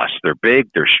off the bus. They're big,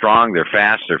 they're strong, they're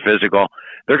fast, they're physical.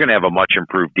 They're going to have a much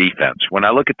improved defense. When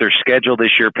I look at their schedule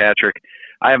this year, Patrick,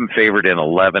 I have them favored in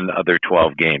 11 of their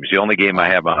 12 games. The only game I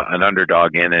have an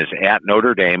underdog in is at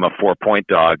Notre Dame, a 4-point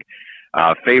dog.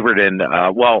 Favored in,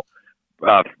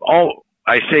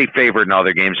 I say favored in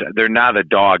other games. They're not a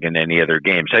dog in any other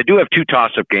games. I do have 2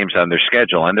 toss-up games on their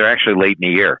schedule, and they're actually late in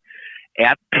the year.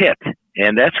 At Pitt,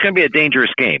 and that's going to be a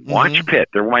dangerous game. Watch Pitt.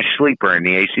 They're my sleeper in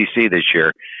the ACC this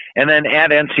year. And then at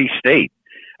NC State.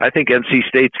 I think NC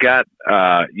State's got,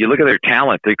 you look at their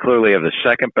talent, they clearly have the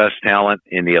second best talent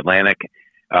in the Atlantic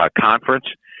Conference.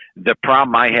 The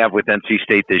problem I have with NC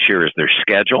State this year is their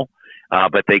schedule.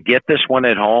 But they get this one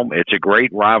at home. It's a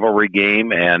great rivalry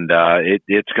game, and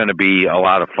it's going to be a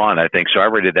lot of fun, I think. So I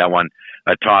rated that one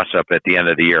a toss-up at the end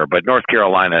of the year. But North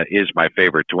Carolina is my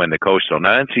favorite to win the Coastal.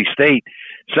 Now, NC State,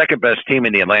 second-best team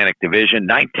in the Atlantic Division,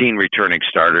 19 returning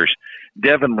starters.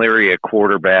 Devin Leary, a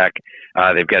quarterback.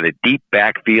 They've got a deep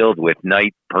backfield with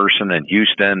Knight, Person, and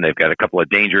Houston. They've got a couple of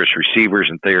dangerous receivers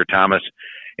in Thayer Thomas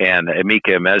and Emeka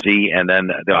Emezi, and then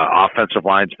the offensive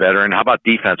line's veteran. How about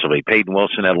defensively? Peyton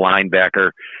Wilson at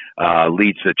linebacker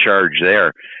leads the charge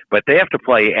there. But they have to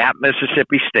play at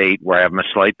Mississippi State, where I have them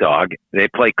a slight dog. They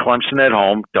play Clemson at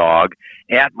home, dog.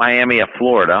 At Miami of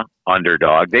Florida,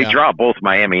 underdog. They draw both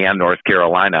Miami and North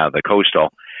Carolina out of the Coastal.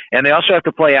 And they also have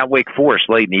to play at Wake Forest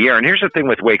late in the year. And here's the thing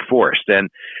with Wake Forest. And,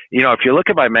 you know, if you look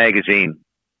at my magazine,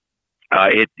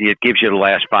 it gives you the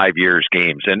last 5 years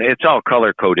games, and it's all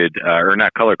color-coded, or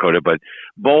not color-coded, but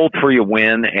bold for you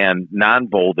win and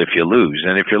non-bold if you lose.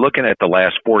 And if you're looking at the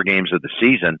last 4 games of the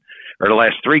season or the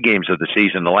last 3 games of the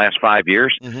season, the last 5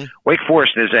 years, Wake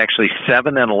Forest is actually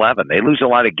 7-11. They lose a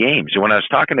lot of games. And when I was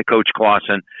talking to Coach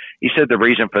Clausen, he said the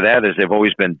reason for that is they've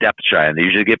always been depth shy, and they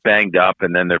usually get banged up,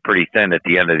 and then they're pretty thin at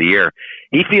the end of the year.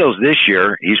 He feels this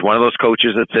year, he's one of those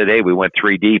coaches that said, hey, we went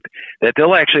 3 deep, that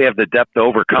they'll actually have the depth to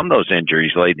overcome those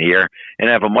injuries late in the year and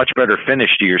have a much better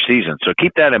finish to your season. So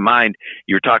keep that in mind.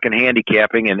 You're talking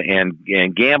handicapping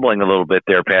and gambling a little bit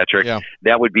there, Patrick. Yeah.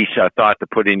 That would be a thought to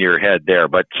put in your head there.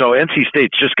 But so NC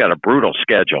State's just got a brutal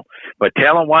schedule. But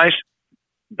talent-wise,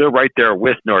 they're right there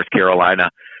with North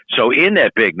Carolina. So in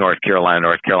that big North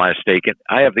Carolina State,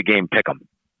 I have the game pick 'em.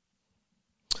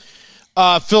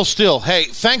 Phil Steele. Hey,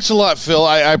 thanks a lot, Phil.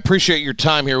 I appreciate your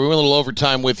time here. We went a little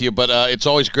overtime with you, but it's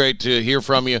always great to hear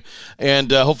from you,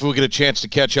 and hopefully we'll get a chance to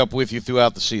catch up with you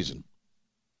throughout the season.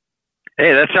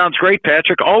 Hey, that sounds great,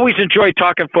 Patrick. Always enjoy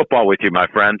talking football with you, my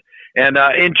friend. And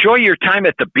enjoy your time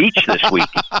at the beach this week.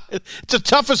 It's a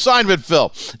tough assignment,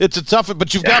 Phil. It's a tough,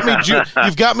 but you've got me.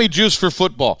 You've got me juiced for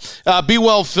football. Be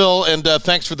well, Phil, and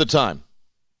thanks for the time.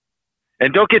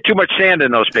 And don't get too much sand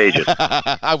in those pages.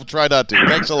 I will try not to.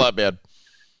 Thanks a lot, man.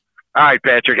 All right,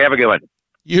 Patrick. Have a good one.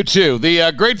 You too.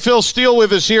 The great Phil Steele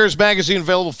with us here. His magazine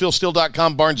available,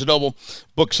 philsteele.com, Barnes & Noble,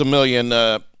 Books A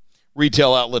Million,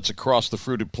 retail outlets across the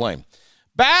fruited plain.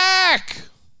 Back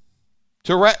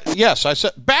to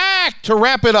back to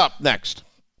wrap it up next.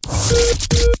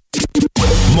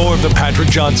 More of the Patrick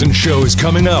Johnson Show is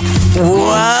coming up.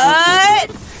 What?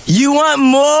 You want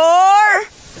more?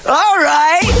 All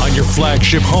right. On your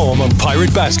flagship home of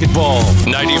Pirate basketball.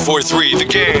 94.3 The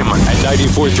Game at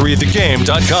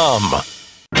 94.3thegame.com.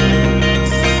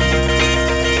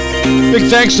 Big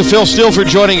thanks to Phil Steele for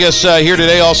joining us here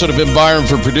today. Also to Ben Byron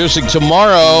for producing.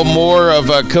 Tomorrow, more of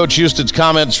Coach Houston's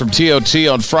comments from TOT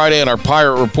on Friday in our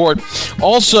Pirate Report.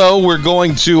 Also, we're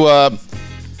going to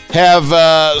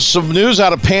have some news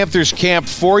out of Panthers camp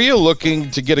for you. Looking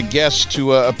to get a guest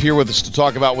to appear with us to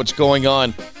talk about what's going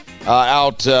on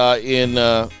out in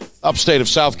upstate of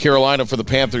South Carolina for the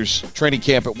Panthers training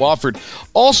camp at Wofford.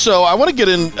 Also, I want to get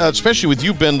in, especially with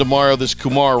you, Ben, tomorrow, this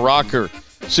Kumar Rocker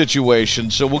situation.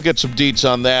 So we'll get some deets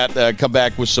on that, come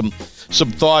back with some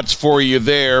thoughts for you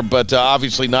there, but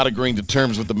obviously not agreeing to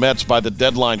terms with the Mets by the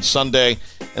deadline Sunday,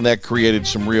 and that created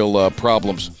some real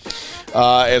problems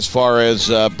as far as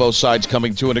both sides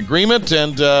coming to an agreement,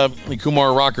 and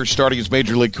Kumar Rocker starting his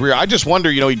major league career. I just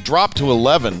wonder, he dropped to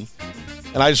 11,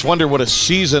 and I just wonder what a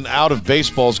season out of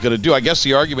baseball is going to do. I guess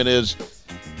the argument is,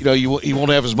 he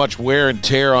won't have as much wear and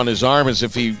tear on his arm as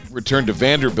if he returned to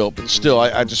Vanderbilt, but still,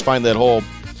 I just find that whole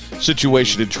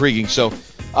situation intriguing. So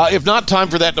if not time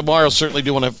for that tomorrow, certainly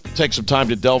do want to take some time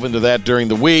to delve into that during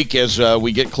the week as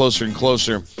we get closer and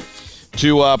closer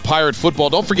to Pirate football.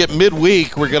 Don't forget,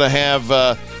 midweek, we're going to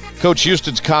have Coach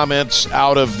Houston's comments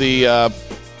out of the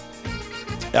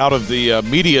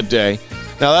media day.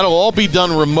 Now, that'll all be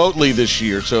done remotely this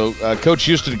year, so Coach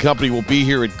Houston and company will be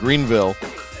here at Greenville,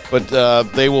 but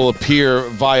they will appear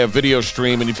via video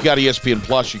stream, and if you've got ESPN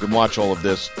Plus, you can watch all of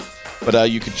this, but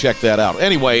you can check that out.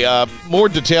 Anyway, more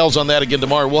details on that again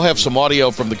tomorrow. We'll have some audio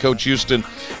from the Coach Houston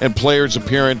and players'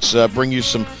 appearance, bring you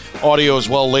some audio as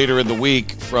well later in the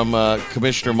week from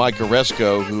Commissioner Mike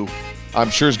Oresco, who I'm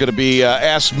sure is going to be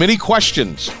asked many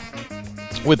questions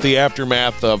with the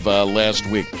aftermath of last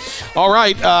week. All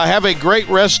right, have a great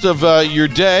rest of your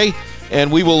day,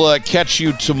 and we will catch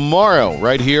you tomorrow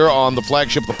right here on the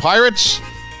flagship of the Pirates,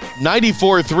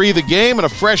 94.3 The Game, and a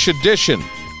fresh edition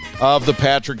of the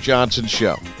Patrick Johnson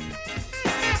Show.